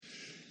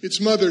It's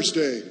Mother's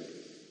Day,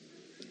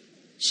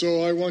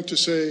 so I want to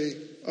say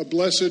a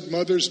blessed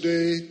Mother's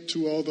Day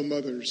to all the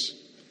mothers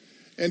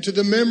and to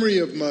the memory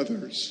of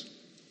mothers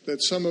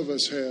that some of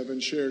us have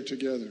and share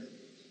together.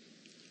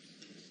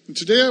 And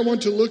today I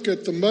want to look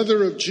at the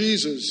mother of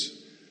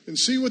Jesus and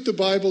see what the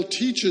Bible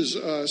teaches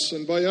us,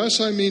 and by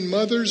us I mean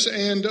mothers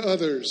and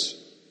others.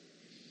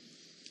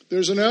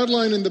 There's an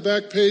outline in the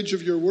back page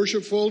of your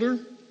worship folder.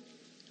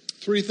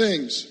 3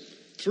 things,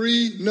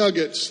 3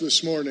 nuggets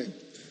this morning.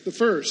 The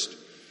first,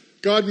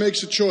 God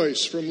makes a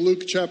choice from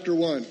Luke chapter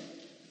 1.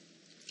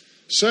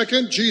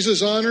 Second,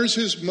 Jesus honors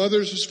his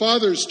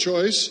father's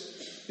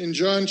choice in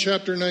John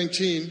chapter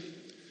 19.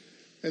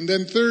 And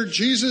then third,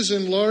 Jesus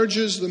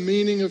enlarges the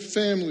meaning of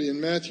family in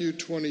Matthew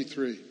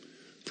 23.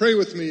 Pray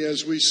with me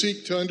as we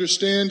seek to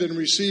understand and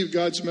receive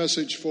God's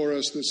message for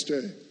us this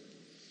day.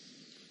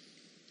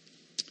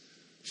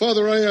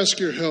 Father, I ask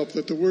your help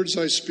that the words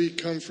I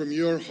speak come from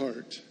your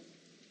heart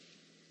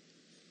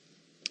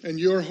and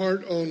your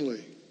heart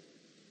only.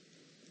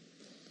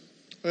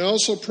 I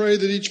also pray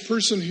that each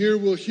person here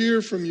will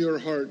hear from your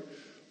heart,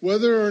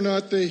 whether or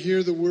not they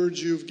hear the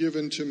words you've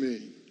given to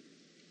me.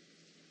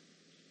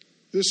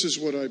 This is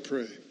what I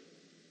pray.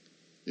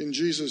 In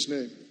Jesus'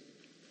 name,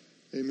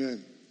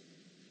 amen.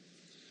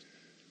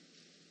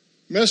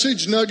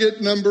 Message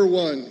nugget number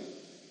 1.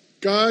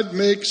 God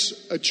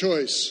makes a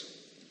choice.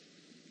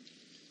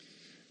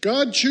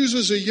 God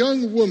chooses a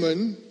young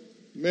woman,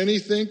 many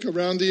think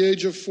around the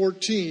age of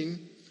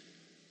 14,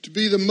 to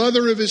be the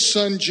mother of his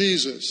son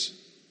Jesus.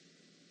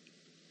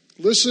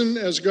 Listen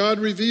as God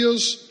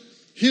reveals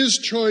his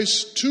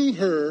choice to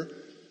her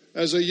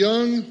as a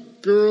young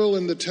girl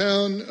in the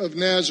town of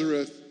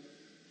Nazareth,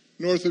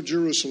 north of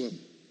Jerusalem.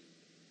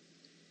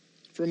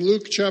 From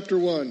Luke chapter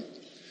 1.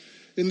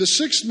 In the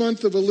 6th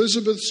month of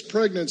Elizabeth's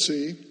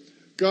pregnancy,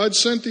 God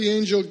sent the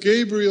angel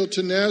Gabriel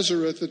to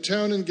Nazareth, a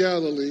town in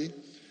Galilee,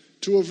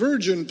 to a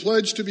virgin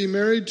pledged to be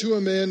married to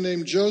a man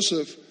named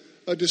Joseph,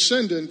 a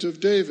descendant of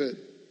David.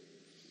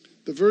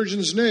 The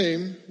virgin's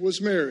name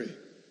was Mary.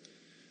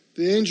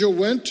 The angel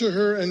went to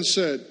her and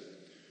said,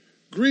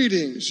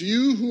 "Greetings,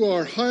 you who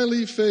are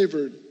highly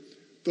favored.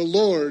 The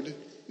Lord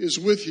is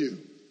with you."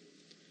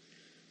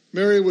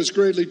 Mary was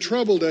greatly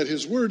troubled at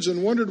his words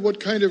and wondered what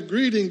kind of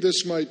greeting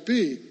this might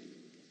be.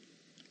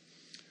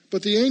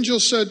 But the angel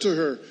said to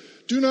her,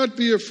 "Do not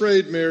be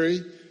afraid,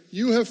 Mary.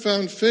 You have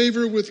found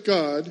favor with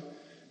God.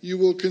 You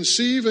will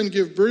conceive and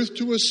give birth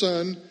to a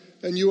son,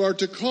 and you are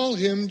to call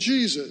him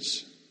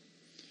Jesus.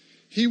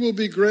 He will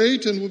be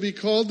great and will be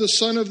called the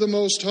Son of the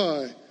Most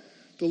High.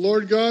 The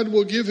Lord God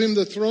will give him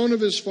the throne of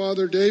his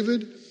father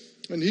David,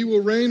 and he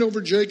will reign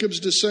over Jacob's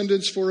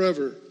descendants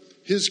forever.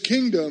 His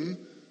kingdom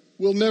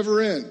will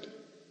never end."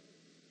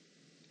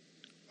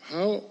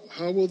 How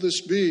will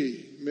this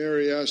be?"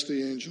 Mary asked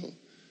the angel,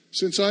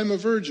 "since I'm a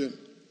virgin?"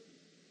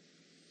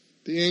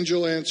 The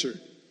angel answered,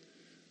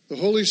 "The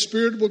Holy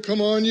Spirit will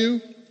come on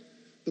you.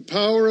 The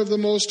power of the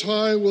Most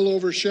High will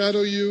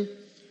overshadow you.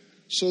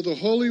 So the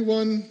Holy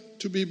One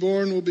to be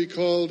born will be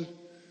called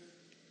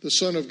the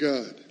Son of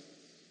God."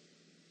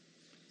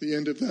 The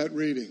end of that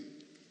reading.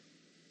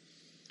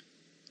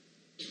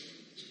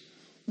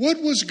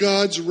 What was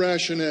God's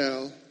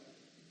rationale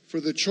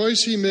for the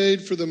choice he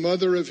made for the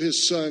mother of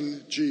his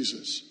son,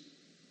 Jesus?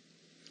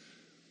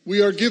 We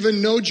are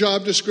given no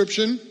job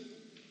description,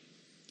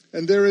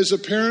 and there is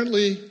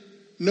apparently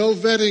no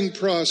vetting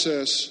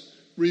process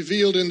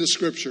revealed in the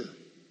scripture.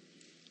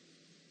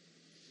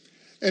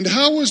 And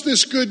how was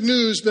this good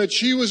news that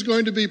she was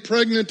going to be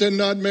pregnant and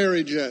not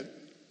married yet?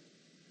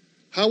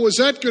 How was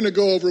that going to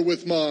go over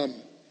with mom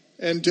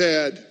and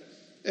dad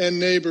and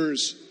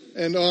neighbors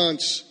and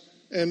aunts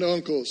and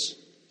uncles?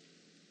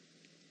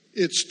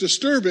 It's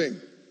disturbing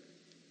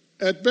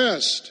at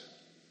best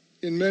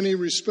in many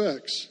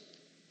respects.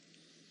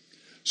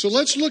 So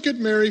let's look at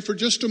Mary for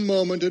just a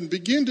moment and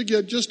begin to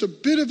get just a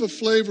bit of a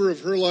flavor of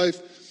her life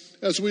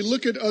as we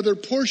look at other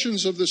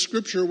portions of the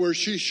scripture where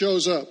she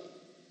shows up.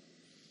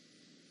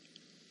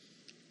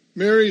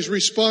 Mary's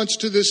response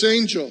to this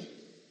angel: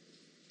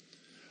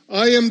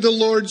 "I am the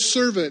Lord's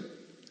servant.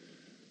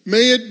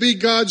 May it be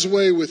God's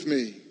way with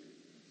me."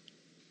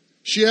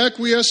 She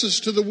acquiesces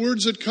to the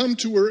words that come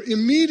to her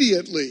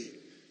immediately.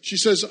 She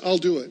says, "I'll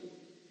do it.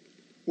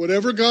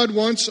 Whatever God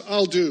wants,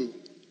 I'll do."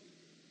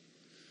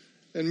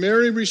 And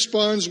Mary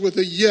responds with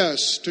a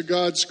yes to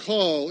God's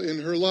call in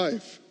her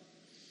life.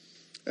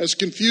 As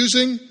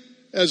confusing,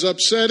 as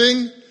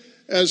upsetting,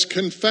 as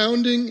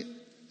confounding,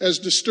 as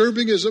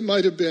disturbing as it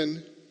might have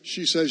been,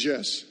 she says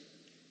yes.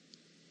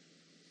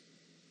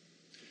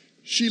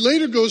 She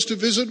later goes to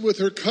visit with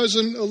her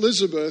cousin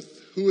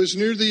Elizabeth, who is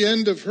near the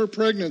end of her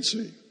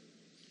pregnancy.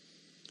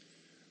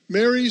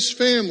 Mary's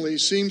family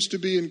seems to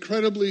be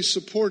incredibly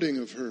supporting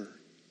of her.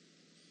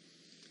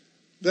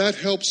 That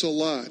helps a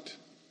lot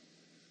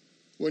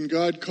when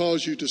God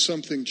calls you to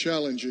something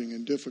challenging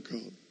and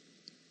difficult.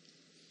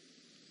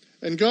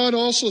 And God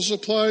also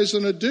supplies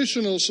an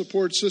additional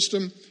support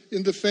system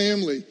in the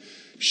family.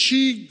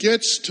 She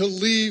gets to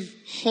leave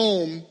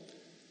home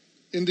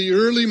in the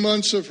early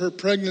months of her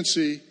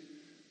pregnancy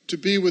to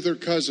be with her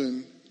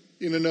cousin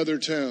in another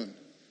town.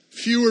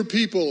 Fewer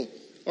people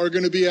are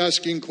going to be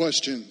asking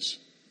questions.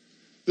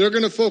 They're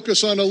going to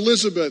focus on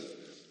Elizabeth,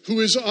 who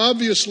is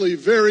obviously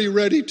very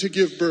ready to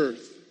give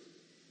birth.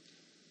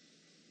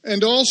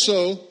 And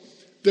also,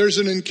 there's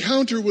an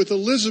encounter with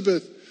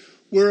Elizabeth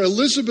where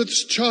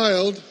Elizabeth's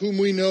child, whom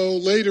we know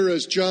later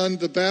as John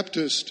the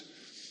Baptist,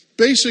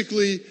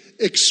 basically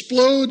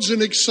explodes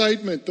in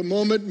excitement the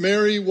moment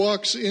Mary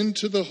walks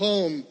into the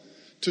home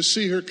to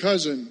see her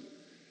cousin,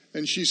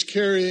 and she's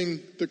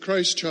carrying the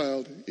Christ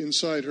child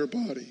inside her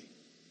body.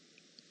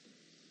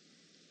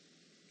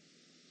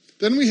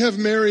 Then we have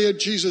Mary at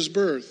Jesus'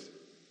 birth.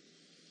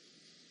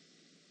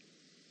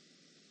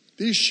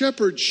 These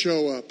shepherds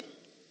show up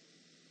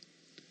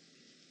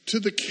to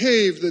the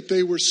cave that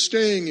they were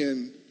staying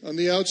in on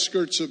the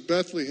outskirts of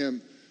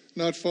Bethlehem,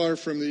 not far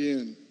from the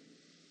inn.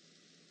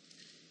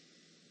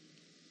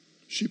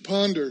 She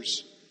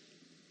ponders.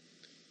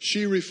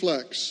 She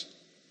reflects.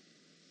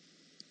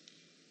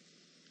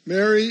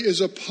 Mary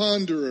is a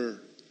ponderer,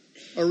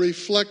 a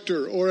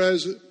reflector, or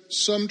as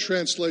some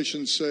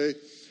translations say,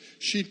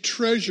 she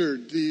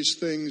treasured these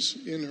things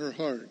in her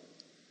heart.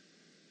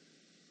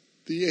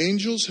 The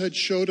angels had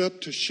showed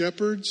up to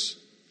shepherds.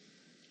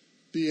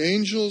 The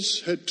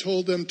angels had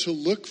told them to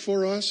look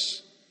for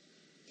us.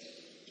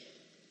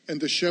 And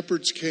the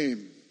shepherds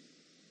came.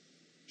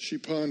 She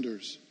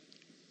ponders.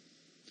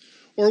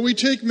 Or we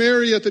take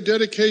Mary at the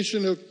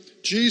dedication of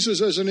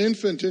Jesus as an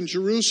infant in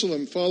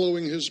Jerusalem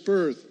following his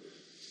birth.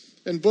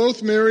 And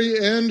both Mary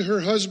and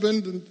her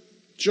husband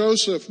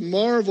Joseph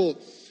marvel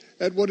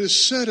at what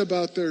is said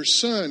about their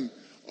son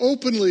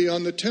openly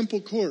on the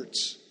temple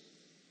courts.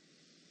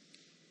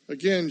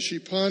 Again, she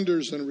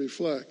ponders and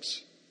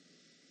reflects.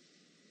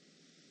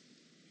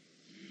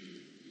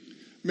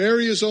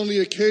 Mary is only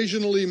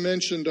occasionally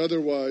mentioned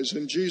otherwise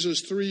in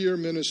Jesus' 3-year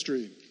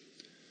ministry,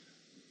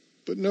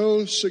 but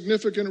no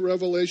significant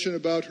revelation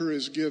about her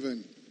is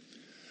given.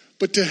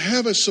 But to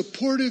have a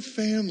supportive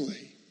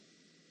family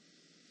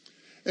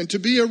and to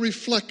be a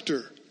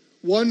reflector,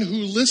 one who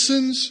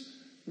listens,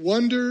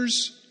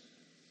 wonders,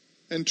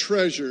 and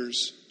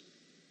treasures,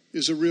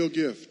 is a real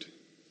gift.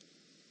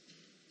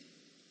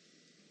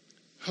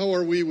 How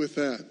are we with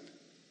that?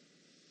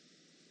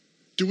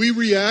 Do we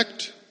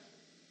react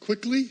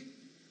quickly,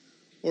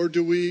 or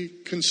do we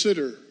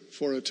consider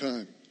for a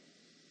time?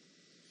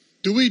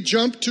 Do we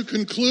jump to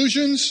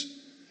conclusions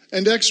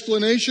and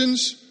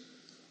explanations,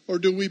 or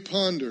do we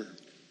ponder?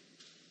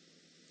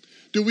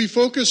 Do we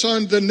focus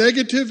on the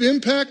negative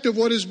impact of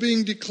what is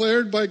being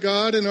declared by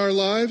God in our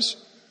lives,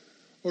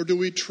 or do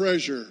we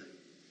treasure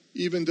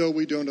even though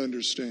we don't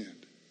understand?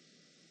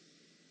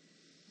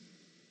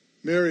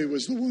 Mary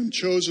was the one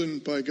chosen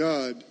by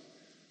God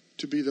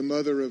to be the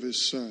mother of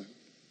his son.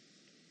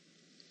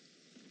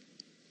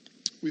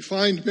 We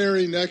find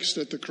Mary next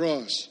at the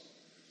cross.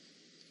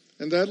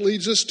 And that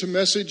leads us to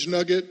message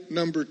nugget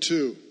number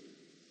 2.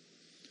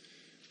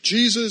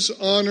 Jesus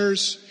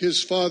honors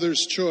his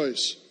Father's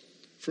choice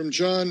from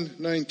John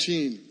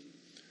 19.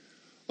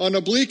 On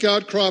a bleak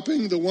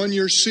outcropping, the one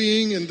you're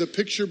seeing in the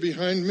picture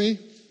behind me,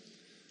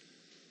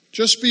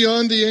 just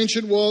beyond the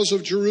ancient walls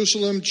of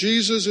Jerusalem,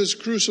 Jesus is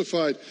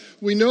crucified.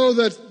 We know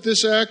that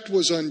this act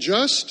was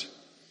unjust,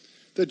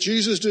 that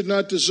Jesus did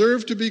not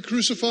deserve to be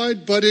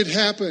crucified, but it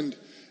happened,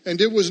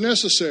 and it was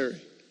necessary.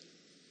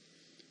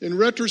 In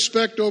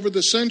retrospect, over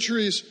the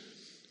centuries,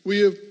 we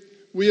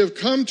have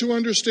come to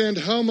understand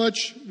how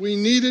much we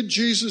needed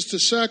Jesus to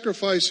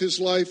sacrifice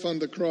his life on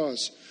the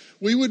cross.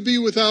 We would be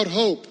without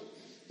hope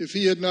if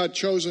he had not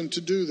chosen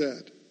to do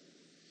that,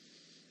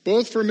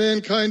 both for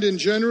mankind in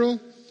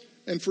general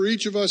and for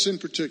each of us in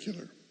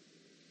particular.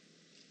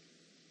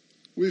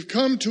 We've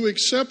come to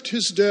accept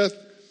his death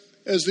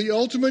as the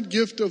ultimate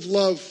gift of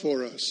love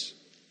for us.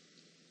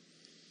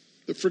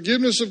 The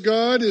forgiveness of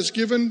God is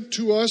given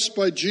to us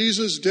by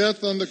Jesus'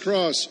 death on the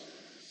cross,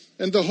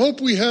 and the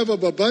hope we have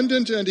of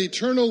abundant and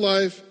eternal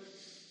life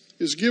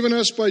is given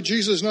us by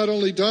Jesus not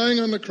only dying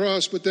on the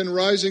cross, but then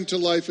rising to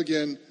life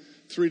again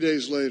 3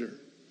 days later.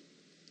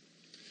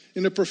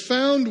 In a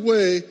profound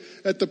way,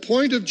 at the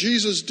point of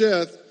Jesus'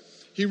 death,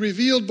 he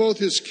revealed both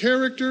his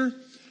character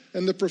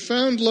and the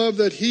profound love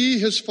that he,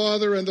 his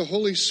Father, and the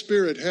Holy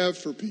Spirit have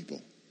for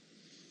people.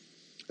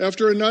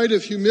 After a night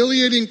of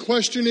humiliating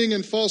questioning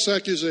and false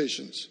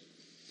accusations,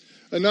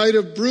 a night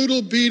of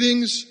brutal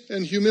beatings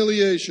and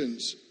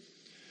humiliations,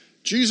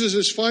 Jesus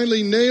is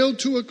finally nailed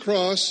to a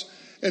cross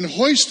and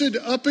hoisted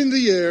up in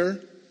the air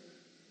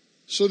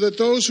so that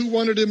those who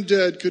wanted him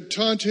dead could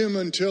taunt him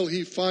until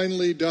he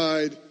finally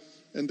died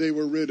and they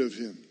were rid of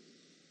him.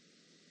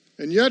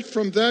 And yet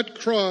from that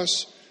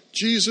cross,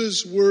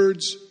 Jesus'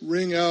 words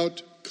ring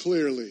out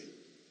clearly.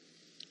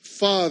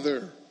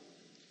 Father,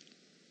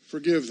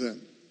 forgive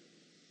them.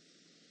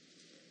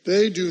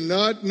 They do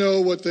not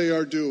know what they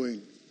are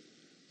doing.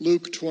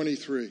 Luke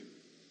 23.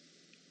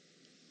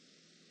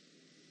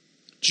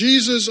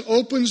 Jesus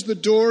opens the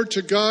door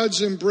to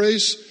God's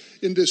embrace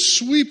in this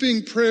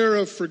sweeping prayer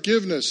of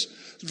forgiveness.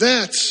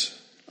 That's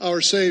our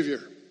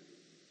Savior.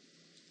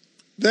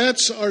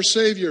 That's our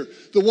Savior,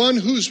 the one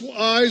whose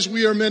eyes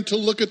we are meant to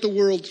look at the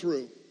world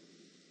through.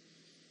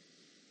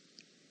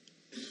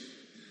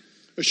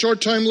 A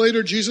short time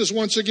later, Jesus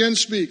once again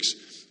speaks.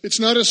 It's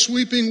not a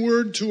sweeping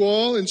word to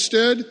all.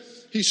 Instead,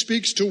 he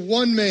speaks to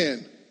one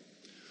man,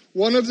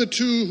 one of the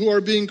two who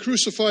are being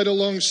crucified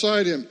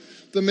alongside him.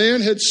 The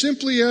man had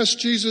simply asked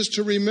Jesus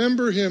to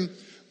remember him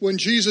when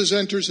Jesus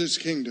enters his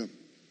kingdom.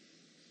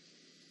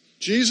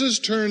 Jesus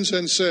turns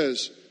and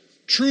says,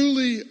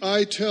 "Truly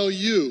I tell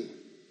you,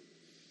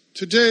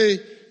 today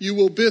you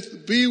will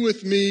be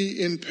with me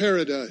in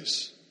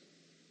paradise."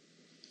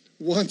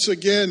 Once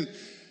again,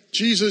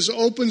 Jesus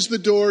opens the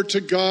door to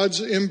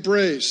God's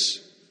embrace.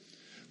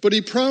 But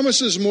he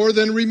promises more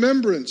than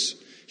remembrance.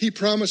 He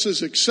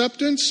promises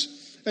acceptance,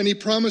 and he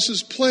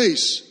promises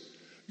place.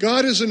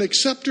 God is an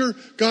acceptor.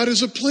 God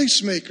is a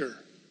placemaker.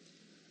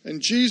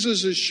 And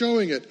Jesus is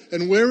showing it.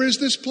 And where is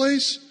this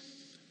place?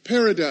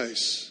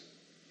 Paradise.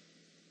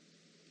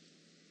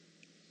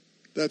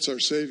 That's our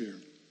Savior.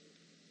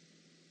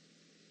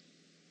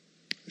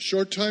 A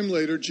short time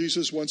later,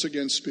 Jesus once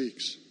again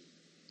speaks.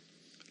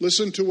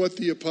 Listen to what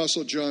the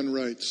Apostle John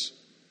writes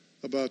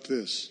about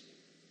this.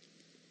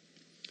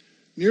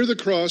 Near the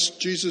cross,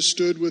 Jesus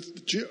stood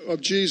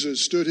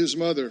his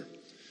mother,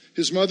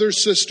 his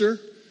mother's sister,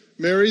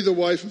 Mary, the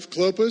wife of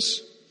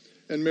Clopas,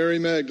 and Mary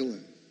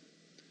Magdalene.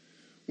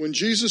 When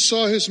Jesus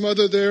saw his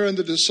mother there and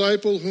the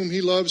disciple whom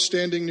he loved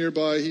standing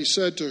nearby, he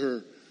said to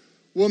her,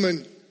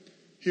 "Woman,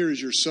 here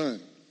is your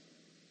son."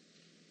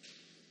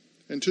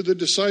 And to the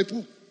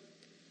disciple,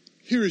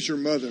 "Here is your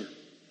mother."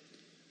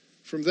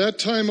 From that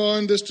time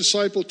on, this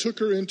disciple took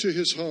her into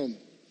his home.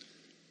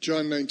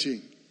 John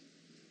 19.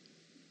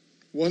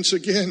 Once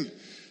again,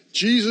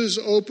 Jesus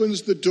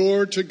opens the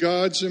door to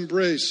God's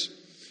embrace.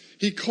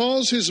 He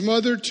calls his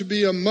mother to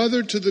be a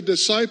mother to the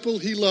disciple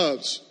he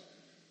loves,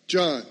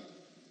 John.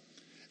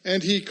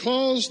 And he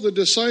calls the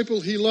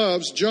disciple he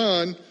loves,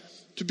 John,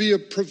 to be a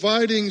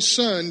providing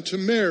son to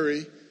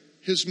Mary,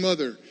 his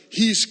mother.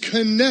 He's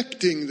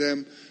connecting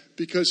them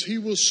because he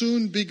will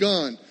soon be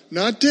gone.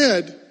 Not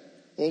dead,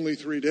 only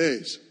 3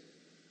 days,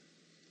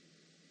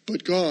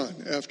 but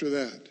gone after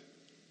that.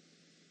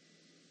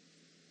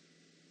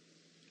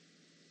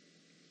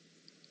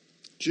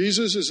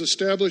 Jesus is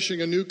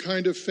establishing a new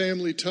kind of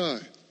family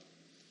tie,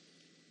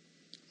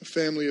 a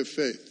family of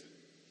faith.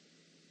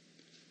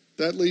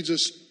 That leads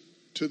us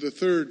to the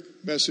third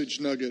message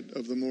nugget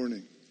of the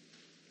morning.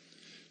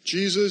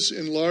 Jesus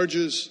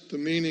enlarges the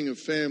meaning of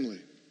family.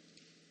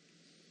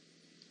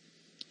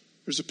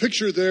 There's a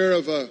picture there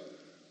of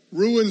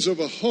ruins of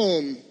a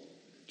home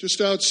just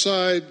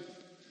outside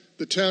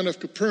the town of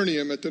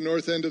Capernaum at the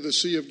north end of the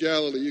Sea of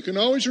Galilee. You can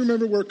always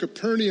remember where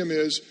Capernaum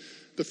is.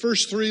 The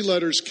first 3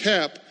 letters,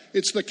 Cap.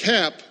 It's the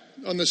cap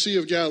on the Sea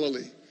of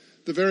Galilee,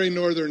 the very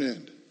northern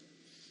end.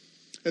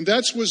 And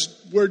that was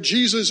where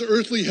Jesus'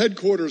 earthly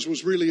headquarters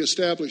was really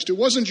established. It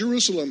wasn't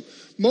Jerusalem.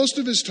 Most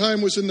of his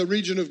time was in the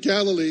region of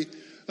Galilee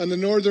on the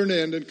northern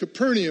end, and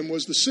Capernaum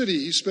was the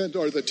city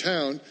or the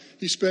town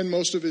he spent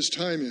most of his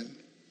time in.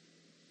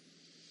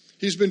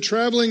 He's been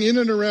traveling in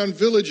and around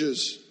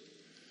villages,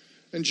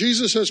 and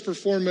Jesus has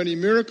performed many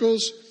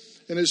miracles,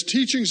 and his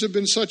teachings have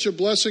been such a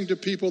blessing to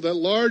people that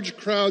large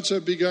crowds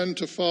have begun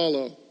to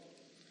follow.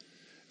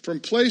 From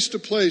place to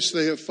place,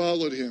 they have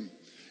followed him.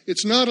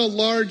 It's not a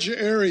large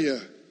area,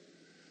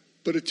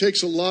 but it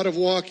takes a lot of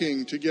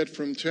walking to get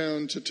from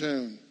town to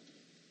town.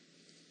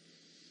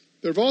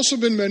 There have also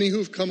been many who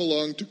have come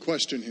along to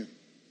question him.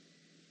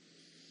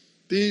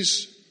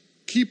 These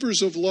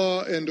keepers of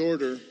law and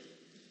order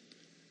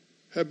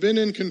have been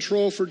in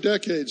control for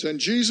decades, and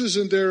Jesus,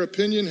 in their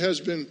opinion, has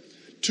been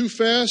too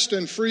fast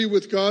and free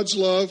with God's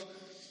love,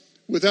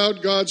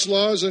 without God's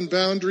laws and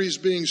boundaries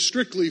being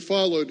strictly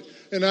followed.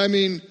 And I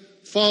mean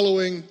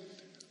following,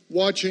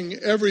 watching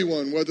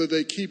everyone, whether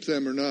they keep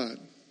them or not.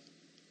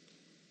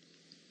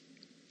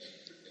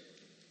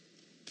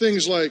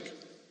 Things like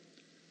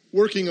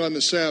working on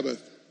the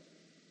Sabbath,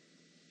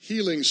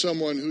 healing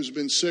someone who's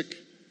been sick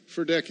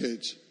for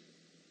decades,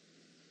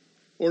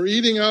 or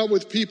eating out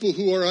with people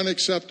who are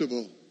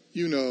unacceptable,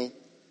 you know,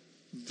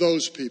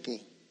 those people,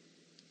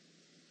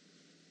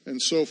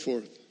 and so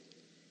forth.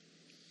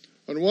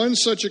 On one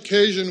such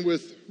occasion,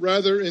 with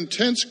rather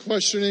intense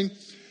questioning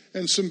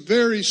and some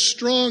very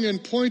strong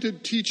and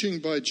pointed teaching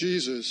by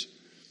Jesus,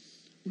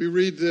 we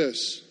read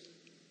this.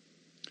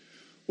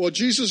 While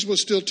Jesus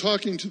was still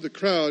talking to the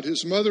crowd,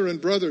 his mother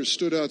and brothers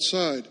stood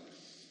outside,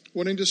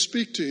 wanting to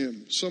speak to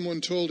him.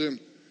 Someone told him,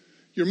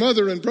 "Your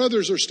mother and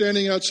brothers are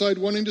standing outside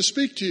wanting to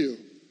speak to you."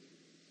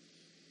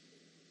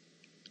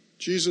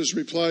 Jesus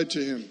replied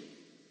to him,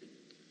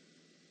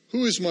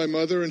 "Who is my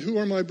mother and who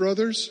are my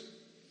brothers?"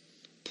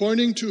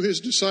 Pointing to his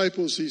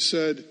disciples, he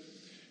said,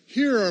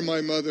 "Here are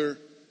my mother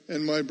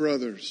and my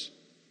brothers.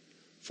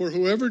 For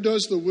whoever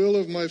does the will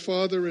of my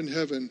Father in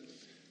heaven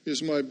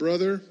is my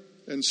brother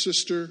and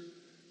sister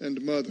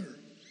and mother."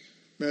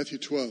 Matthew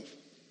 12.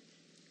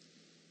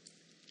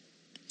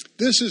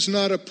 This is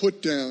not a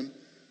put down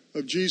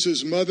of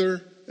Jesus'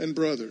 mother and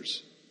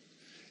brothers.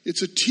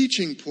 It's a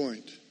teaching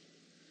point.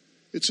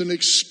 It's an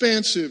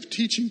expansive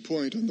teaching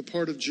point on the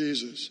part of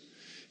Jesus.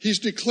 He's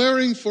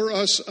declaring for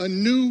us a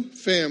new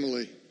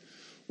family,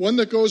 one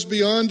that goes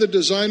beyond the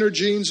designer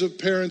genes of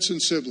parents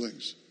and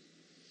siblings.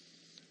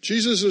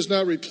 Jesus does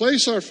not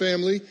replace our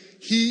family,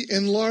 he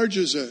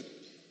enlarges it.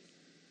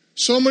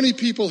 So many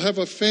people have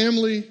a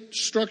family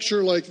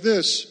structure like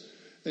this,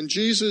 and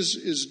Jesus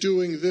is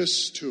doing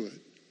this to it.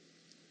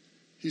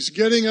 He's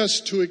getting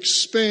us to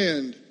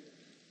expand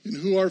in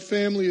who our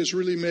family is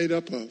really made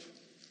up of.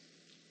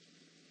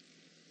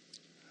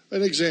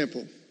 An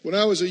example. When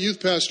I was a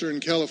youth pastor in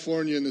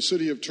California in the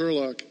city of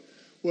Turlock,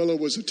 well, it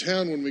was a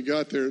town when we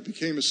got there. It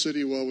became a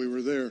city while we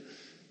were there.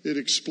 It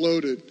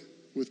exploded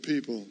with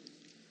people.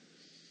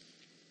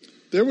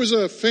 There was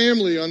a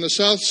family on the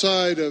south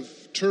side of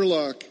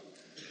Turlock.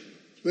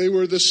 They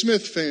were the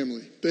Smith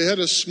family. They had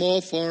a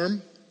small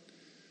farm,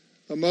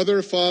 a mother,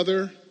 a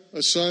father,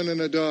 a son,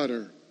 and a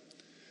daughter.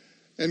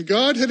 And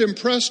God had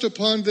impressed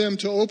upon them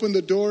to open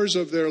the doors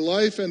of their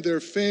life and their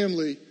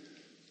family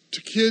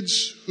to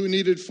kids who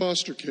needed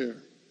foster care.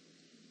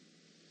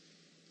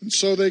 And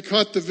so they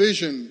caught the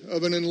vision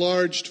of an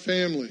enlarged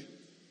family.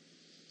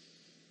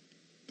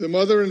 The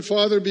mother and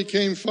father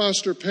became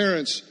foster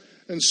parents,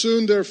 and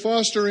soon their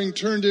fostering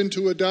turned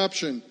into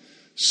adoption.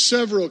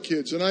 Several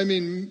kids, and I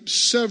mean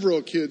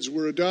several kids,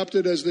 were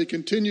adopted as they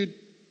continued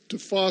to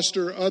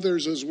foster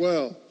others as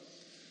well.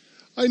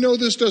 I know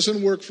this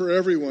doesn't work for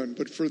everyone,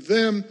 but for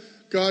them,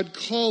 God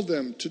called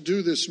them to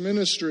do this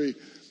ministry,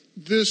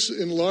 this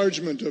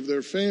enlargement of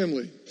their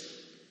family.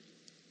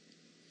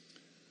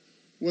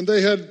 When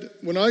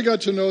I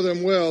got to know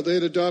them well, they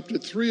had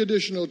adopted 3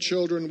 additional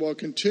children while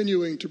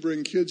continuing to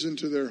bring kids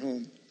into their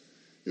home.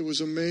 It was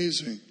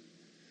amazing.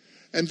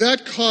 And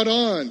that caught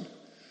on.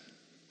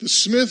 The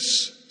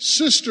Smiths'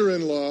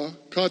 sister-in-law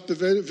caught the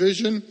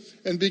vision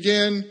and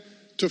began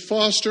to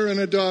foster and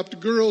adopt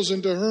girls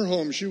into her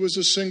home. She was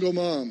a single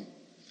mom.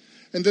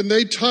 And then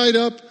they tied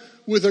up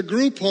with a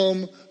group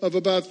home of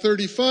about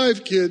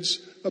 35 kids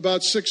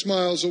about 6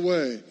 miles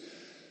away.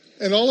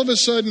 And all of a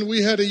sudden,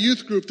 we had a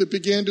youth group that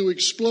began to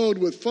explode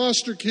with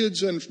foster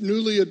kids and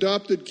newly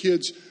adopted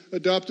kids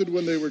adopted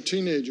when they were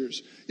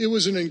teenagers. It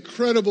was an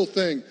incredible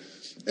thing.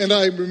 And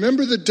I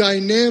remember the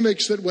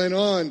dynamics that went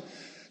on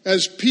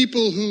as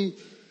people who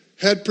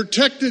had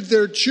protected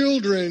their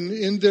children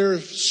in their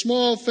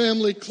small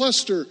family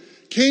cluster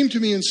came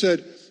to me and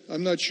said,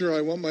 "I'm not sure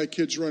I want my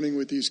kids running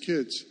with these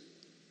kids."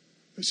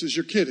 I says,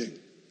 "You're kidding.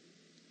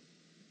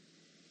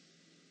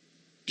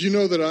 Do you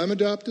know that I'm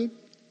adopted?"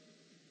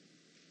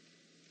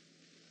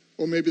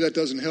 Or maybe that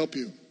doesn't help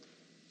you.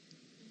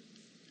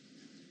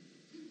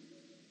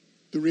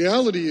 The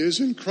reality is,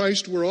 in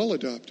Christ, we're all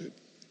adopted.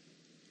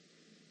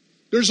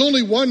 There's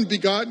only one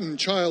begotten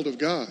child of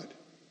God.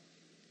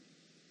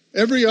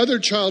 Every other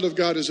child of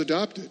God is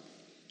adopted.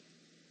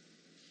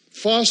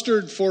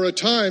 Fostered for a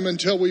time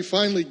until we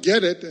finally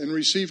get it and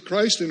receive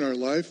Christ in our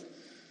life.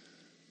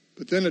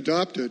 But then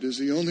adopted is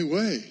the only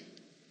way.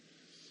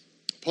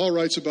 Paul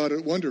writes about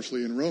it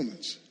wonderfully in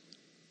Romans.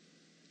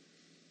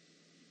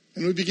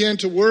 And we began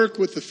to work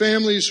with the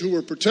families who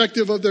were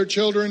protective of their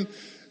children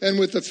and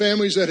with the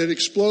families that had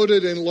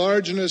exploded in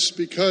largeness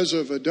because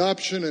of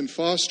adoption and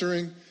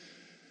fostering,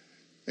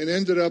 and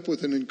ended up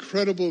with an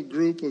incredible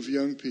group of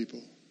young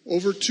people.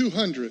 Over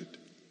 200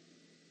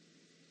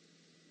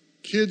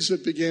 kids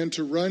that began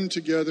to run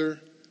together,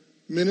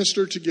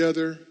 minister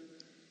together,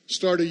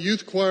 start a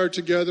youth choir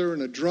together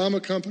and a drama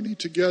company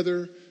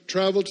together,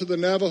 travel to the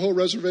Navajo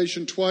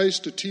reservation twice,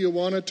 to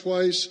Tijuana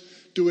twice,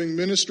 doing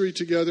ministry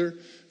together,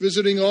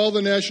 visiting all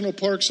the national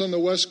parks on the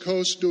West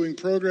Coast, doing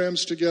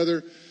programs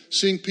together,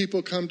 seeing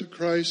people come to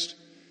Christ.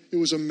 It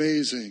was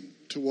amazing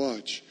to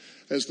watch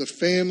as the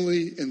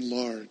family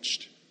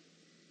enlarged.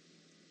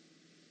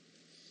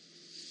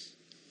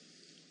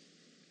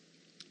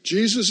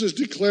 Jesus is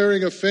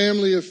declaring a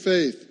family of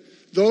faith.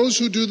 Those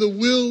who do the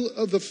will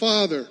of the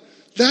Father.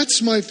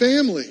 That's my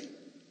family.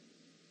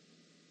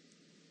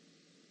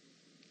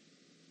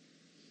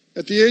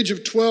 At the age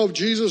of 12,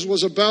 Jesus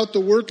was about the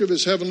work of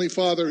his heavenly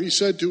Father, he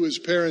said to his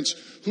parents,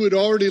 who had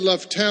already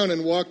left town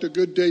and walked a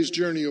good day's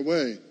journey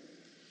away.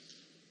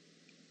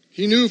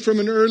 He knew from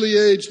an early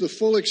age the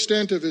full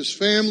extent of his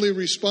family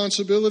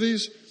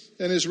responsibilities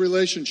and his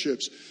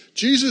relationships.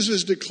 Jesus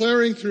is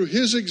declaring through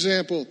his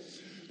example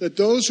that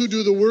those who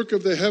do the work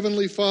of the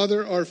Heavenly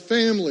Father are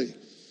family.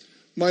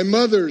 My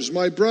mothers,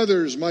 my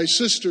brothers, my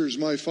sisters,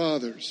 my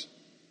fathers.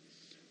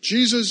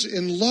 Jesus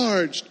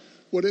enlarged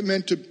what it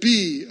meant to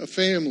be a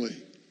family.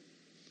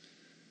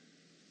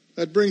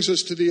 That brings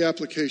us to the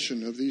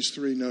application of these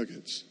 3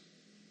 nuggets.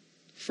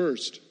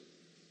 First,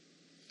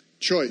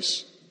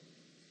 choice.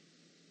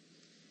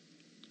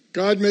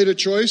 God made a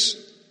choice,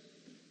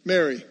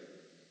 Mary.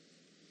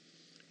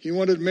 He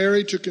wanted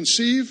Mary to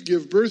conceive,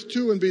 give birth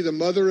to, and be the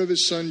mother of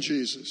his son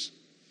Jesus.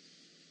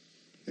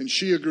 And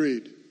she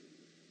agreed.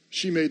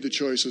 She made the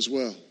choice as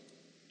well.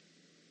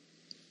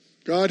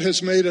 God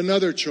has made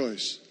another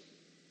choice.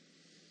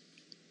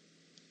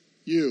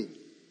 You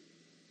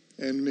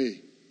and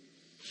me.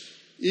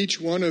 Each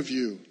one of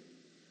you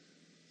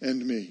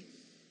and me.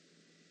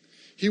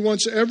 He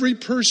wants every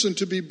person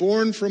to be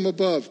born from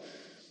above,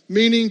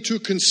 meaning to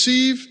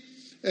conceive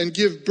and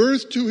give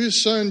birth to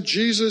his Son,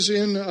 Jesus,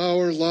 in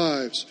our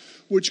lives,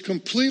 which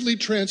completely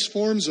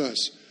transforms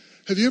us.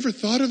 Have you ever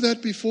thought of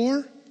that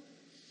before?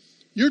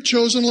 You're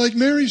chosen like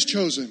Mary's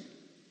chosen,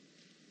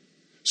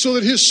 so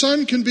that his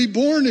Son can be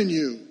born in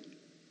you,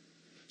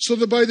 so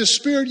that by the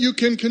Spirit you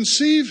can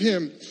conceive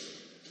him,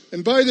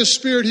 and by the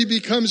Spirit he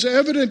becomes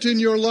evident in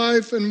your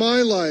life and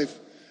my life,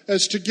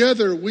 as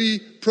together we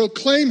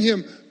proclaim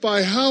him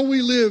by how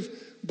we live,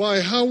 by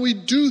how we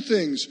do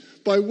things,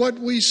 by what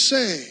we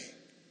say.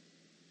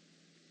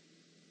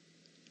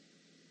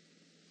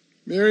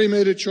 Mary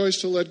made a choice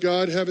to let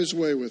God have his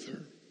way with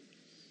her.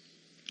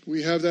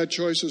 We have that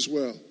choice as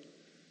well,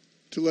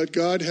 to let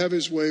God have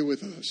his way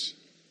with us.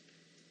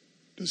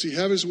 Does he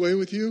have his way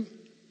with you?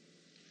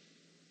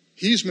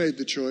 He's made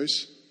the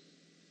choice.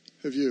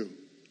 Have you?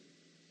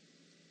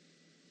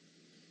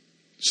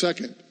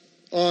 Second,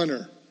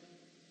 honor.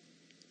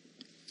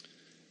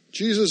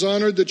 Jesus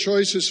honored the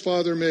choice his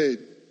Father made.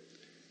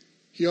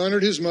 He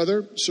honored his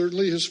mother,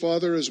 certainly his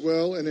father as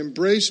well, and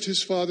embraced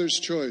his Father's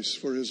choice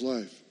for his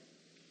life.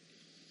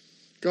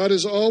 God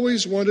has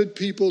always wanted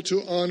people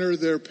to honor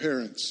their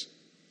parents.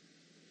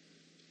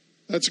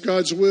 That's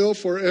God's will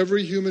for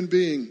every human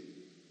being,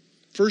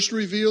 first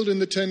revealed in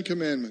the Ten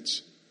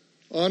Commandments.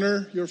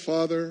 Honor your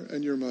father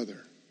and your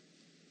mother.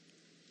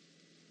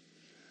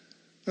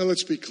 Now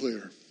let's be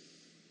clear.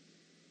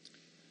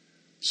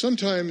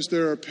 Sometimes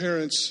there are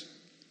parents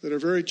that are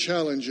very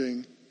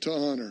challenging to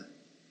honor.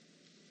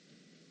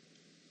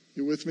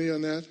 You with me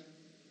on that?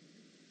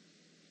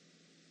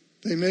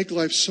 They make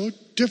life so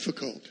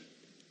difficult.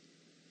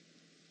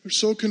 They're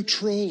so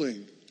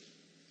controlling,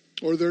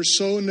 or they're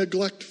so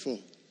neglectful.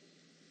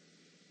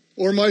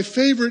 Or my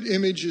favorite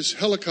image is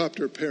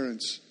helicopter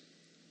parents.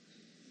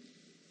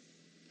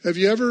 Have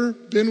you ever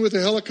been with a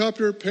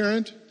helicopter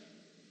parent?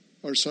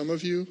 Are some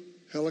of you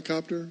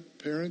helicopter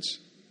parents?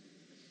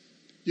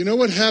 You know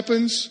what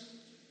happens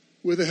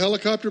with a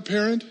helicopter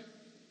parent?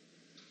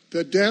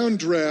 The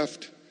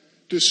downdraft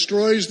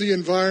destroys the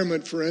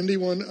environment for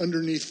anyone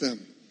underneath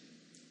them.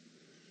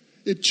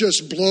 It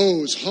just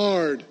blows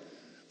hard.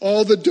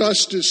 All the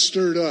dust is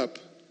stirred up.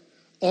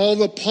 All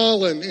the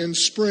pollen in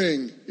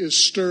spring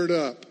is stirred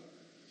up.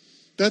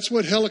 That's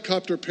what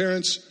helicopter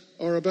parents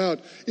are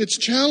about. It's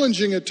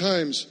challenging at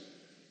times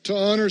to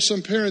honor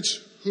some parents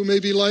who may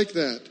be like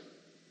that.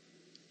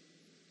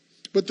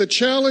 But the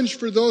challenge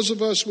for those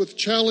of us with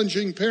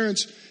challenging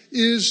parents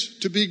is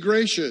to be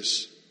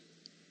gracious,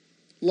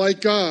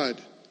 like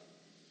God.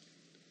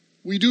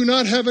 We do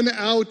not have an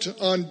out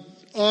on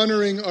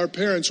honoring our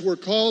parents. We're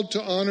called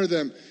to honor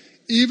them,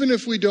 even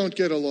if we don't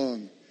get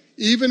along,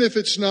 even if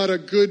it's not a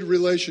good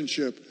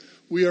relationship.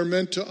 We are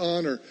meant to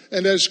honor.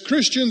 And as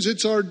Christians,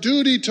 it's our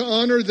duty to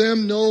honor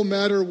them no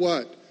matter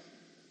what.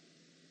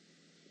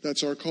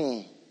 That's our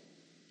call.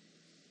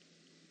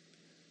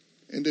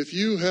 And if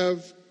you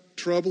have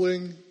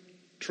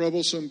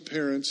troublesome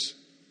parents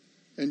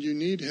and you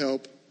need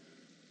help,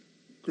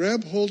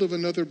 grab hold of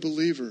another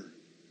believer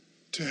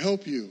to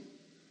help you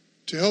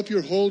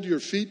hold your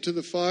feet to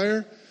the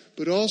fire,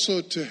 but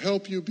also to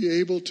help you be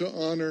able to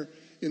honor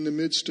in the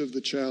midst of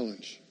the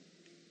challenge.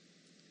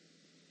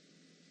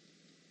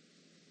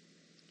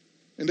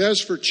 And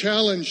as for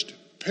challenged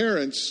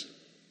parents,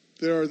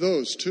 there are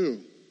those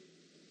too.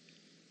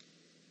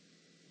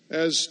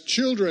 As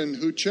children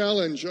who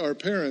challenge our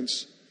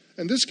parents,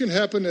 and this can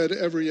happen at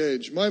every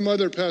age. My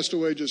mother passed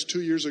away just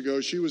 2 years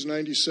ago. She was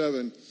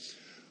 97.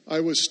 I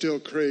was still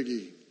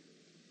Craigie.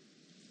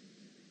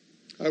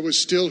 I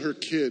was still her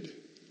kid.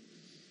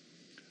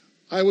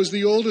 I was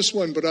the oldest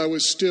one, but I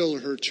was still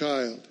her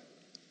child.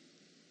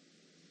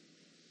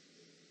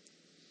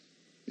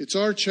 It's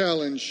our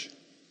challenge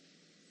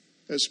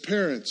as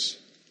parents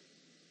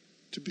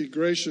to be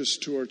gracious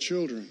to our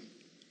children,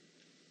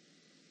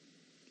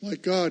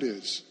 like God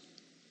is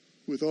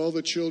with all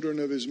the children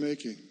of his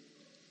making.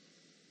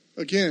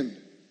 Again,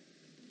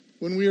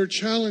 when we are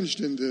challenged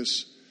in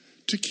this,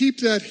 to keep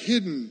that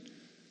hidden,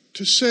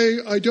 to say,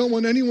 I don't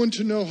want anyone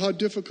to know how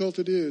difficult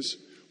it is,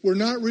 we're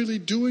not really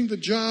doing the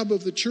job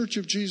of the Church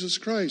of Jesus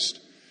Christ.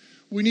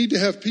 We need to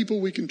have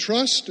people we can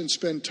trust and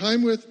spend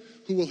time with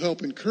who will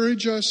help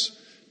encourage us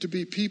to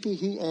be people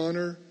who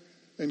honor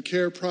and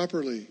care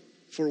properly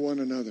for one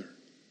another.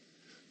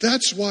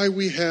 That's why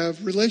we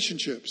have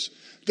relationships.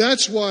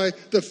 That's why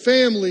the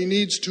family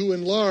needs to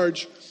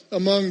enlarge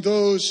among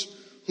those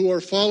who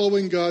are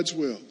following God's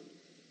will.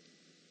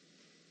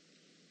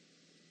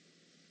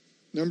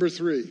 Number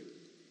 3,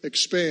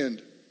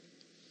 expand.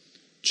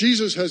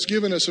 Jesus has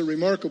given us a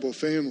remarkable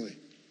family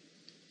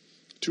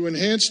to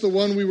enhance the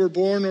one we were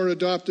born or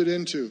adopted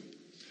into.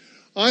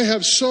 I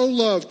have so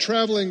loved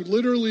traveling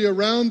literally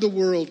around the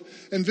world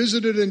and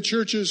visited in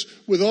churches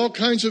with all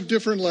kinds of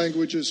different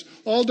languages,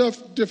 all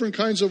different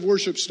kinds of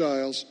worship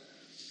styles,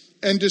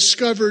 and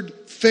discovered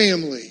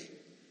family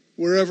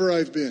wherever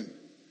I've been.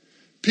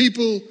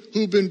 People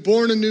who've been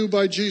born anew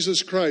by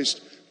Jesus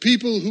Christ.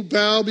 People who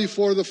bow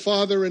before the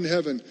Father in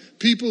heaven.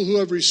 People who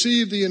have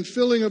received the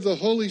infilling of the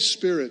Holy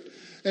Spirit.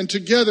 And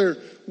together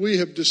we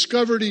have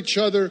discovered each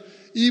other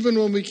even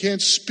when we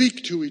can't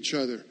speak to each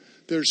other.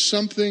 There's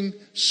something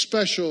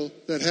special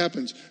that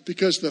happens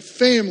because the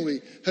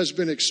family has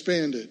been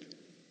expanded.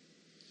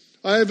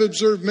 I have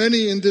observed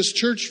many in this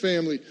church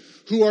family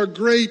who are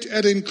great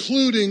at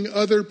including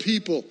other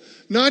people,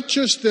 not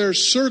just their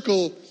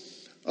circle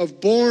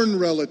of born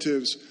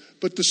relatives,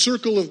 but the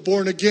circle of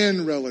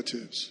born-again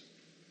relatives.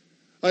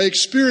 I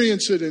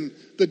experience it in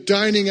the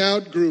dining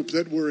out group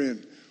that we're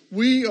in.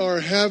 We are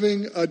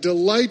having a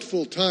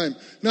delightful time,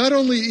 not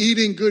only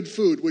eating good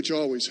food, which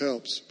always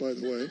helps, by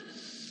the way,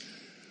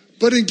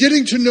 but in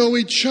getting to know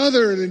each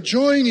other and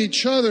enjoying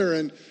each other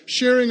and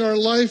sharing our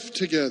life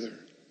together.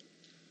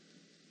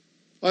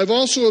 I've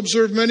also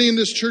observed many in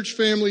this church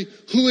family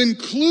who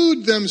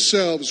include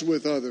themselves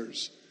with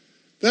others.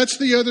 That's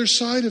the other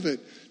side of it.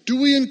 Do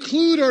we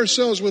include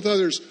ourselves with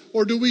others,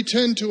 or do we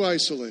tend to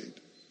isolate?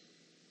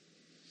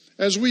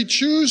 As we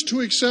choose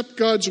to accept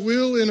God's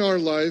will in our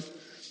life,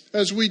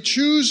 as we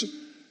choose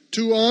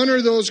to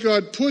honor those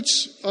God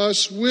puts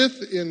us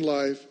with in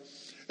life,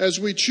 as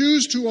we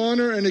choose to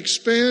honor and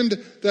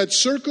expand that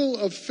circle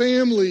of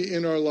family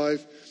in our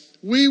life,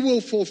 we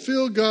will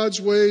fulfill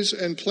God's ways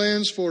and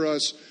plans for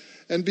us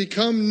and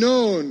become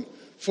known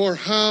for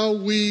how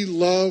we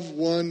love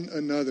one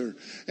another.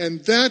 And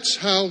that's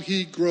how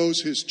He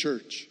grows His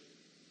church.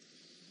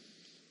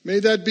 May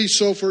that be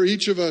so for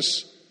each of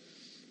us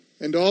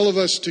and all of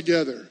us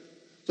together.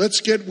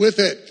 Let's get with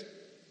it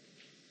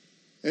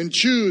and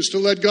choose to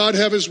let God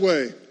have His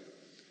way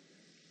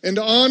and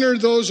honor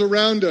those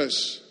around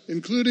us,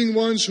 including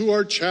ones who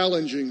are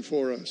challenging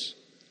for us,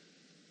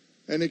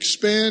 and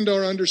expand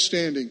our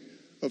understanding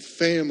of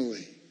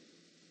family.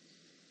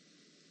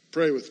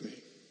 Pray with me.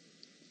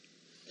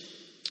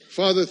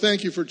 Father,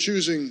 thank you for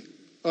choosing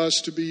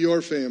us to be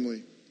your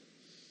family.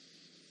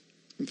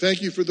 And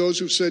thank you for those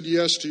who said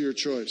yes to your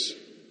choice.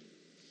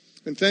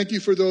 And thank you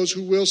for those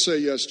who will say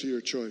yes to your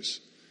choice.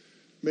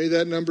 May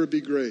that number be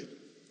great.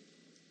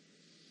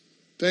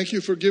 Thank you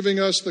for giving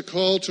us the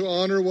call to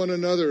honor one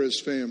another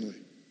as family.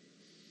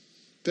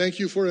 Thank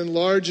you for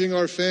enlarging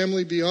our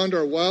family beyond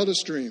our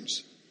wildest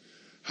dreams.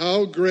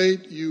 How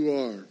great you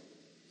are.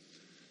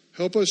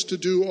 Help us to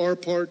do our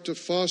part to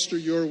foster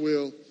your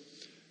will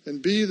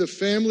and be the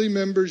family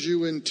members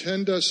you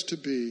intend us to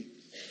be.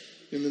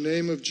 In the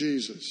name of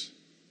Jesus.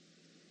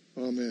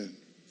 Amen.